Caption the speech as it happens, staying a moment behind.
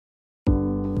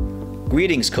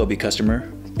Greetings, Kobe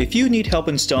customer. If you need help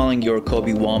installing your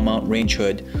Kobe wall mount range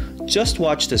hood, just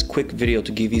watch this quick video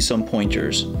to give you some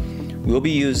pointers. We'll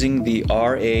be using the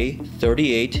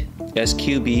RA38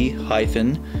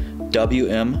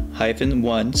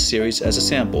 SQB-WM-1 series as a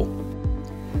sample.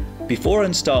 Before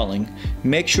installing,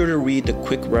 make sure to read the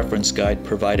quick reference guide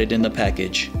provided in the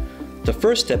package. The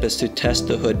first step is to test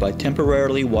the hood by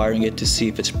temporarily wiring it to see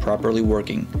if it's properly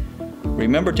working.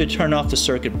 Remember to turn off the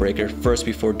circuit breaker first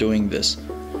before doing this.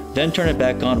 Then turn it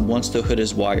back on once the hood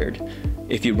is wired.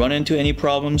 If you run into any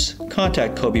problems,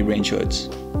 contact Kobe Range Hoods.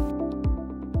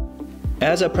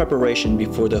 As a preparation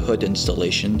before the hood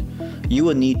installation, you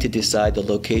will need to decide the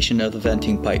location of the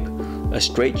venting pipe. A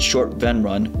straight short vent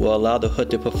run will allow the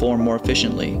hood to perform more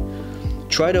efficiently.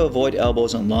 Try to avoid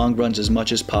elbows on long runs as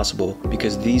much as possible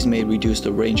because these may reduce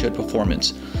the range hood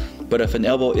performance. But if an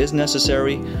elbow is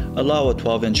necessary, allow a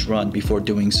 12-inch run before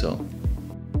doing so.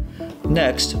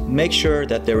 Next, make sure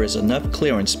that there is enough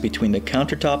clearance between the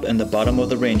countertop and the bottom of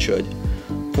the range hood.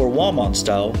 For wall mount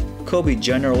style, Kobe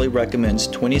generally recommends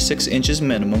 26 inches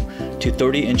minimum to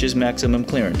 30 inches maximum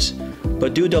clearance,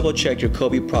 but do double check your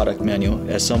Kobe product manual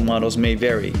as some models may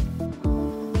vary.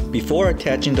 Before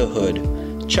attaching the hood,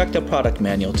 check the product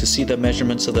manual to see the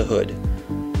measurements of the hood.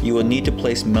 You will need to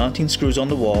place mounting screws on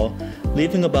the wall,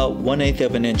 leaving about 1/8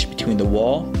 of an inch between the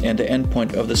wall and the end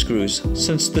point of the screws,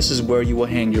 since this is where you will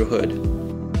hang your hood.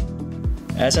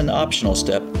 As an optional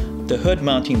step, the hood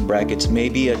mounting brackets may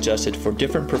be adjusted for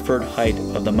different preferred height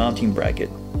of the mounting bracket.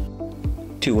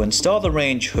 To install the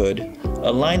range hood,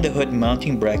 align the hood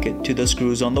mounting bracket to the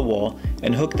screws on the wall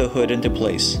and hook the hood into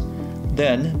place.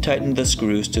 Then tighten the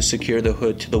screws to secure the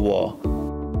hood to the wall.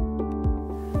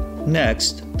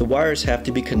 Next, the wires have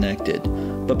to be connected,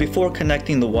 but before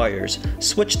connecting the wires,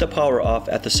 switch the power off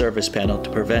at the service panel to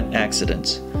prevent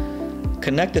accidents.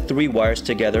 Connect the 3 wires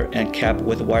together and cap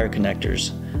with wire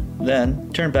connectors. Then,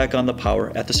 turn back on the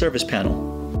power at the service panel.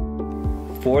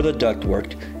 For the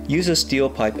ductwork, use a steel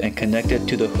pipe and connect it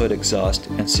to the hood exhaust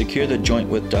and secure the joint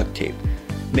with duct tape,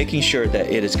 making sure that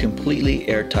it is completely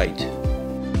airtight.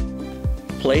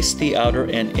 Place the outer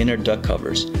and inner duct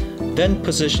covers. Then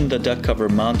position the duct cover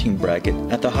mounting bracket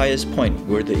at the highest point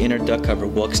where the inner duct cover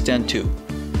will extend to.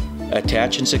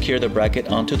 Attach and secure the bracket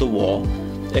onto the wall.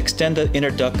 Extend the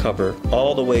inner duct cover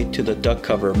all the way to the duct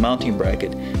cover mounting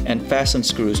bracket and fasten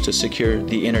screws to secure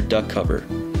the inner duct cover.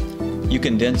 You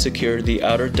can then secure the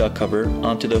outer duct cover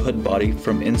onto the hood body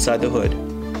from inside the hood.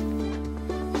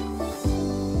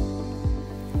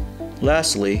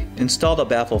 Lastly, install the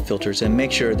baffle filters and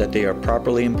make sure that they are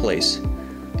properly in place.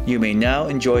 You may now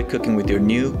enjoy cooking with your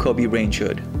new Kobe range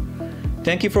hood.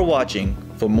 Thank you for watching.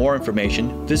 For more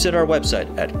information, visit our website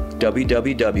at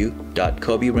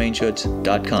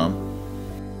www.koberangehoods.com.